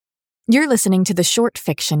You're listening to the short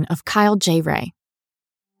fiction of Kyle J. Ray.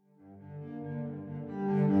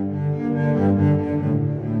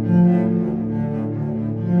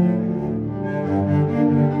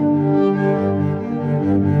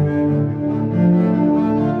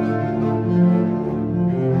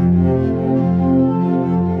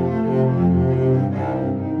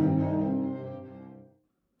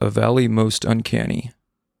 A valley most uncanny.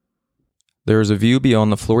 There is a view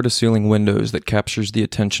beyond the floor-to-ceiling windows that captures the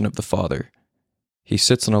attention of the father. He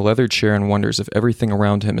sits in a leather chair and wonders if everything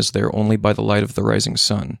around him is there only by the light of the rising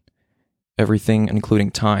sun. Everything, including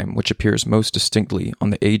time, which appears most distinctly on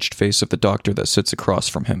the aged face of the doctor that sits across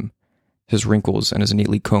from him, his wrinkles and his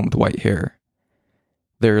neatly combed white hair.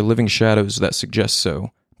 There are living shadows that suggest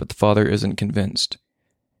so, but the father isn't convinced.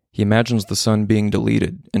 He imagines the sun being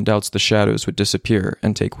deleted and doubts the shadows would disappear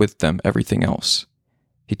and take with them everything else.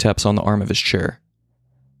 He taps on the arm of his chair.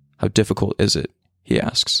 "How difficult is it?" he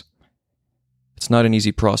asks. "It's not an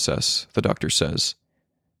easy process," the doctor says.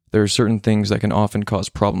 "There are certain things that can often cause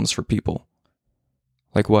problems for people."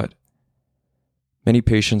 "Like what?" "Many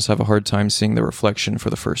patients have a hard time seeing the reflection for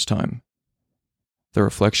the first time." "The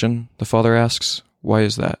reflection?" the father asks. "Why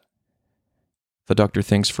is that?" The doctor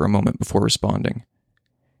thinks for a moment before responding.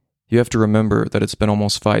 "You have to remember that it's been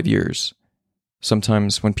almost 5 years.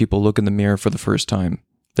 Sometimes when people look in the mirror for the first time,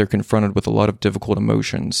 they're confronted with a lot of difficult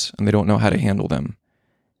emotions and they don't know how to handle them.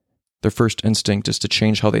 Their first instinct is to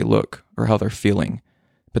change how they look or how they're feeling,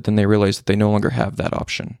 but then they realize that they no longer have that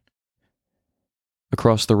option."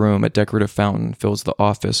 Across the room, a decorative fountain fills the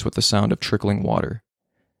office with the sound of trickling water.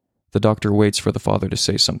 The doctor waits for the father to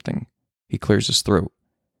say something. He clears his throat.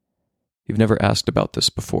 "You've never asked about this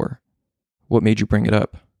before. What made you bring it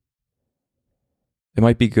up?" "It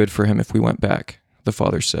might be good for him if we went back," the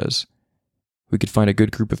father says. "We could find a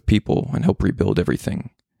good group of people and help rebuild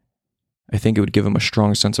everything. I think it would give him a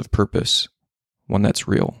strong sense of purpose, one that's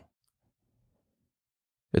real."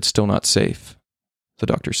 "It's still not safe," the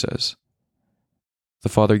doctor says. The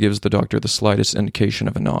father gives the doctor the slightest indication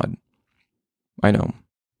of a nod. "I know.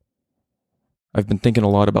 I've been thinking a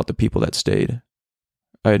lot about the people that stayed.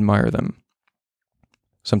 I admire them.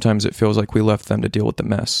 Sometimes it feels like we left them to deal with the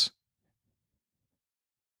mess.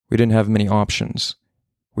 We didn't have many options.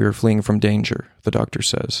 We were fleeing from danger," the doctor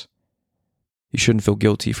says. "You shouldn't feel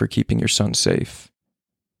guilty for keeping your son safe.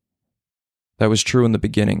 That was true in the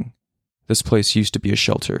beginning. This place used to be a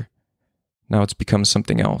shelter. Now it's become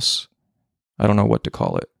something else. I don't know what to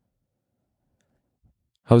call it."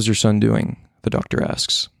 "How's your son doing?" the doctor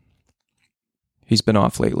asks. "He's been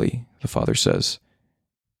off lately," the father says.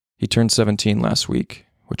 "He turned 17 last week,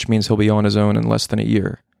 which means he'll be on his own in less than a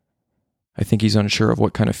year. I think he's unsure of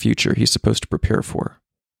what kind of future he's supposed to prepare for."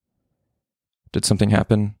 "Did something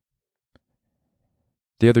happen?"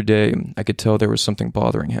 "The other day, I could tell there was something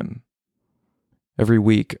bothering him. Every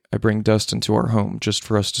week, I bring dust into our home just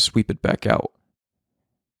for us to sweep it back out.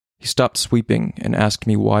 He stopped sweeping and asked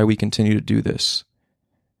me why we continue to do this.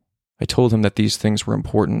 I told him that these things were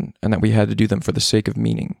important and that we had to do them for the sake of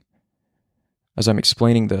meaning. As I'm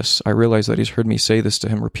explaining this, I realize that he's heard me say this to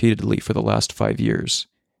him repeatedly for the last 5 years.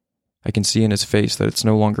 I can see in his face that it's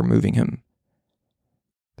no longer moving him.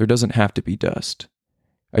 There doesn't have to be dust.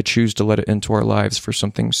 I choose to let it into our lives for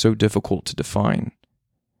something so difficult to define.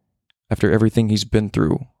 After everything he's been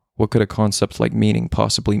through, what could a concept like meaning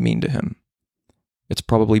possibly mean to him? It's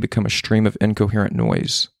probably become a stream of incoherent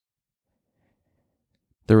noise."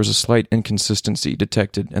 There was a slight inconsistency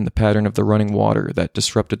detected in the pattern of the running water that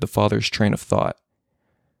disrupted the father's train of thought.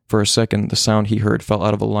 For a second, the sound he heard fell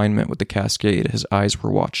out of alignment with the cascade his eyes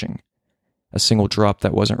were watching. A single drop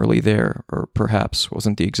that wasn't really there, or perhaps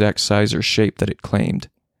wasn't the exact size or shape that it claimed.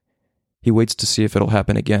 He waits to see if it'll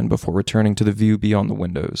happen again before returning to the view beyond the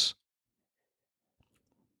windows.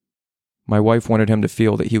 "My wife wanted him to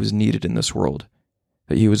feel that he was needed in this world,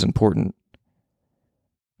 that he was important.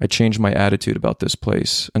 I changed my attitude about this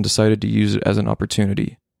place and decided to use it as an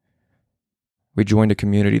opportunity. We joined a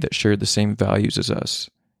community that shared the same values as us.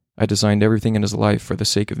 I designed everything in his life for the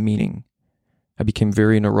sake of meaning. I became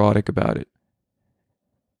very neurotic about it.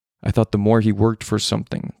 I thought the more he worked for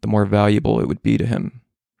something, the more valuable it would be to him.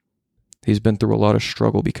 He's been through a lot of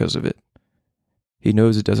struggle because of it. He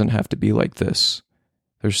knows it doesn't have to be like this.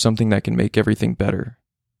 There's something that can make everything better.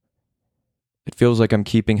 It feels like I'm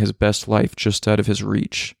keeping his best life just out of his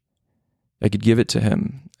reach. I could give it to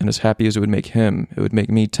him, and as happy as it would make him, it would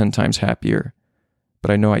make me 10 times happier.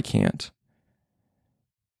 But I know I can't.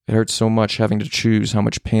 It hurts so much having to choose how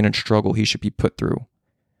much pain and struggle he should be put through.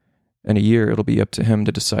 In a year, it'll be up to him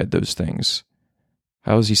to decide those things.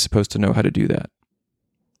 How is he supposed to know how to do that?"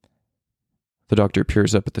 The doctor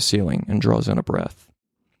peers up at the ceiling and draws in a breath.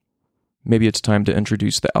 Maybe it's time to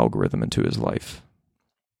introduce the algorithm into his life.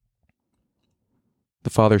 The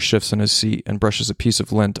father shifts in his seat and brushes a piece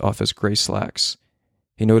of lint off his gray slacks.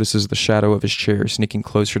 He notices the shadow of his chair sneaking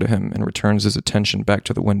closer to him and returns his attention back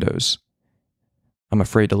to the windows. I'm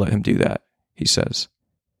afraid to let him do that, he says.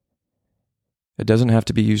 It doesn't have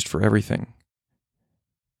to be used for everything.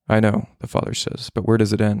 I know, the father says, but where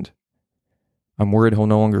does it end? I'm worried he'll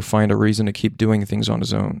no longer find a reason to keep doing things on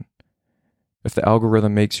his own. If the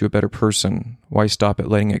algorithm makes you a better person, why stop at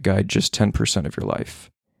letting it guide just 10% of your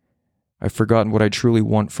life? I've forgotten what I truly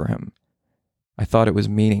want for him. I thought it was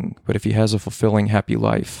meaning, but if he has a fulfilling, happy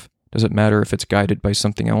life, does it matter if it's guided by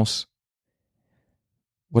something else?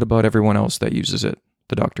 What about everyone else that uses it?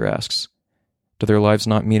 The doctor asks. Do their lives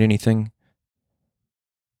not mean anything?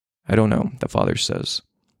 I don't know, the father says.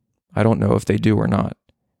 I don't know if they do or not.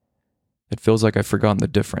 It feels like I've forgotten the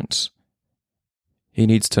difference. He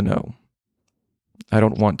needs to know. I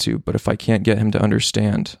don't want to, but if I can't get him to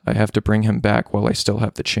understand, I have to bring him back while I still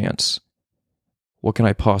have the chance. What can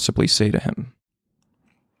I possibly say to him?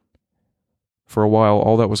 For a while,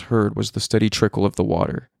 all that was heard was the steady trickle of the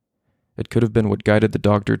water. It could have been what guided the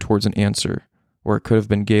doctor towards an answer, or it could have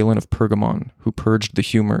been Galen of Pergamon, who purged the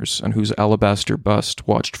humors and whose alabaster bust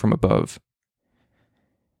watched from above.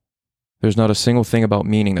 There's not a single thing about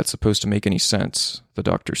meaning that's supposed to make any sense, the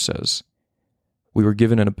doctor says. We were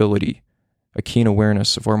given an ability, a keen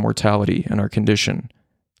awareness of our mortality and our condition,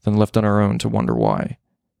 then left on our own to wonder why.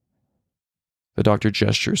 The doctor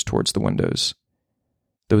gestures towards the windows.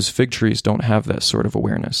 Those fig trees don't have that sort of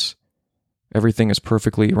awareness. Everything is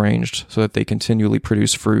perfectly arranged so that they continually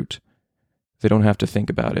produce fruit. They don't have to think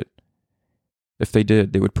about it. If they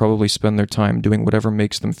did, they would probably spend their time doing whatever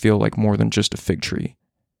makes them feel like more than just a fig tree.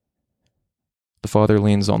 The father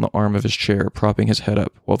leans on the arm of his chair, propping his head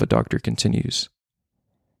up while the doctor continues.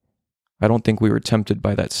 I don't think we were tempted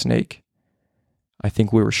by that snake. I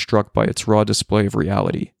think we were struck by its raw display of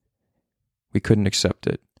reality. We couldn't accept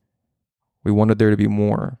it. We wanted there to be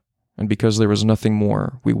more, and because there was nothing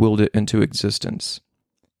more, we willed it into existence.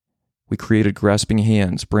 We created grasping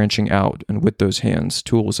hands branching out, and with those hands,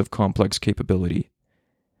 tools of complex capability.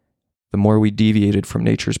 The more we deviated from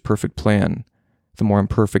nature's perfect plan, the more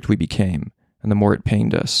imperfect we became, and the more it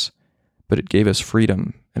pained us. But it gave us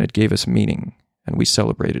freedom, and it gave us meaning, and we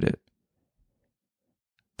celebrated it.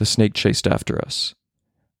 The snake chased after us.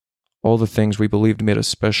 All the things we believed made us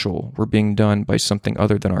special were being done by something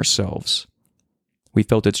other than ourselves. We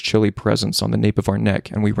felt its chilly presence on the nape of our neck,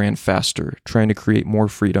 and we ran faster, trying to create more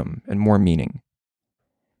freedom and more meaning.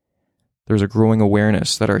 There's a growing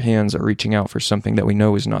awareness that our hands are reaching out for something that we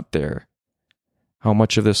know is not there. How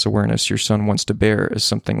much of this awareness your son wants to bear is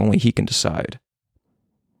something only he can decide.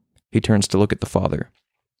 He turns to look at the father.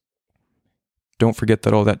 Don't forget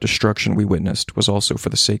that all that destruction we witnessed was also for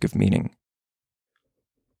the sake of meaning.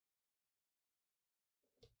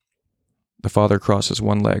 The father crosses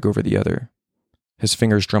one leg over the other. His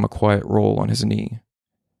fingers drum a quiet roll on his knee.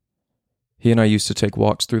 He and I used to take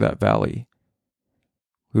walks through that valley.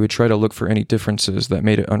 We would try to look for any differences that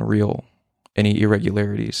made it unreal, any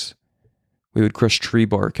irregularities. We would crush tree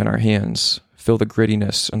bark in our hands, feel the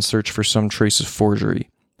grittiness, and search for some trace of forgery,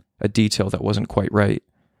 a detail that wasn't quite right.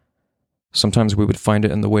 Sometimes we would find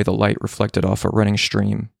it in the way the light reflected off a running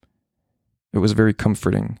stream. It was very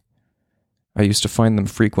comforting. I used to find them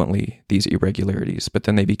frequently, these irregularities, but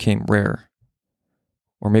then they became rare.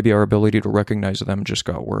 Or maybe our ability to recognize them just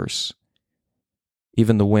got worse.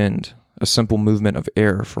 Even the wind, a simple movement of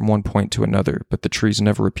air from one point to another, but the trees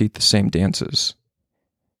never repeat the same dances.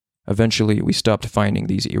 Eventually, we stopped finding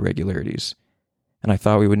these irregularities, and I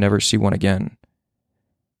thought we would never see one again.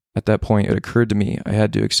 At that point, it occurred to me I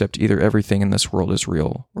had to accept either everything in this world is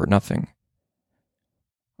real or nothing.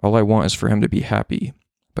 All I want is for him to be happy,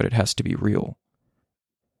 but it has to be real.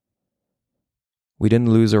 We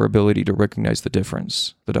didn't lose our ability to recognize the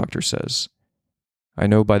difference, the doctor says. I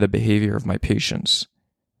know by the behavior of my patients.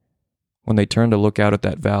 When they turn to look out at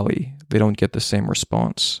that valley, they don't get the same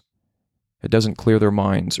response. It doesn't clear their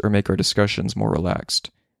minds or make our discussions more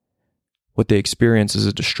relaxed. What they experience is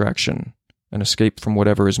a distraction, an escape from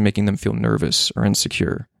whatever is making them feel nervous or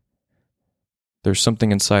insecure. There's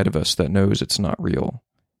something inside of us that knows it's not real.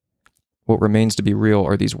 What remains to be real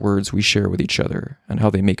are these words we share with each other and how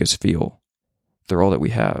they make us feel. They're all that we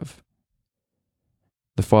have.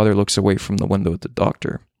 The father looks away from the window at the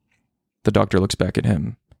doctor. The doctor looks back at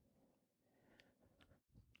him.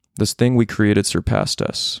 This thing we created surpassed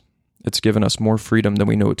us. It's given us more freedom than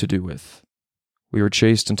we know what to do with. We were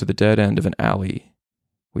chased into the dead end of an alley.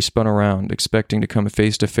 We spun around, expecting to come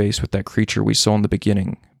face to face with that creature we saw in the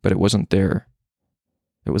beginning, but it wasn't there.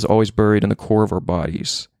 It was always buried in the core of our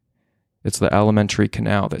bodies. It's the alimentary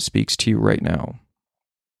canal that speaks to you right now.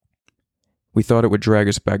 We thought it would drag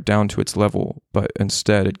us back down to its level, but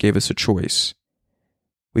instead it gave us a choice.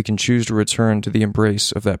 We can choose to return to the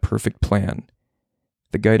embrace of that perfect plan,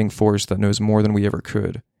 the guiding force that knows more than we ever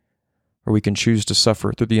could, or we can choose to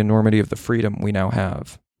suffer through the enormity of the freedom we now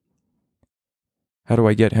have. How do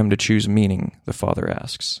I get him to choose meaning? The father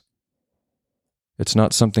asks. It's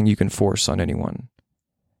not something you can force on anyone.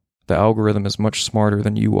 The algorithm is much smarter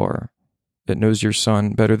than you are. It knows your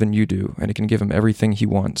son better than you do, and it can give him everything he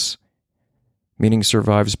wants. Meaning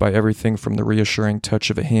survives by everything from the reassuring touch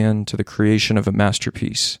of a hand to the creation of a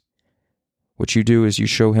masterpiece. What you do is you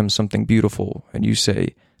show him something beautiful, and you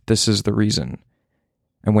say, "This is the reason."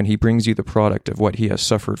 And when he brings you the product of what he has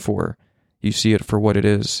suffered for, you see it for what it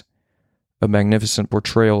is. A magnificent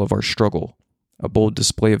portrayal of our struggle, a bold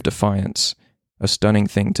display of defiance, a stunning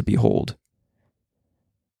thing to behold.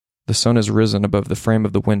 The sun has risen above the frame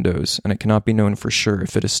of the windows, and it cannot be known for sure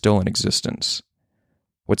if it is still in existence.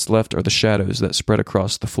 What's left are the shadows that spread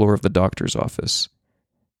across the floor of the doctor's office.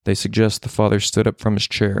 They suggest the father stood up from his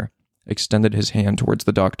chair, extended his hand towards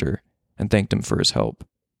the doctor, and thanked him for his help.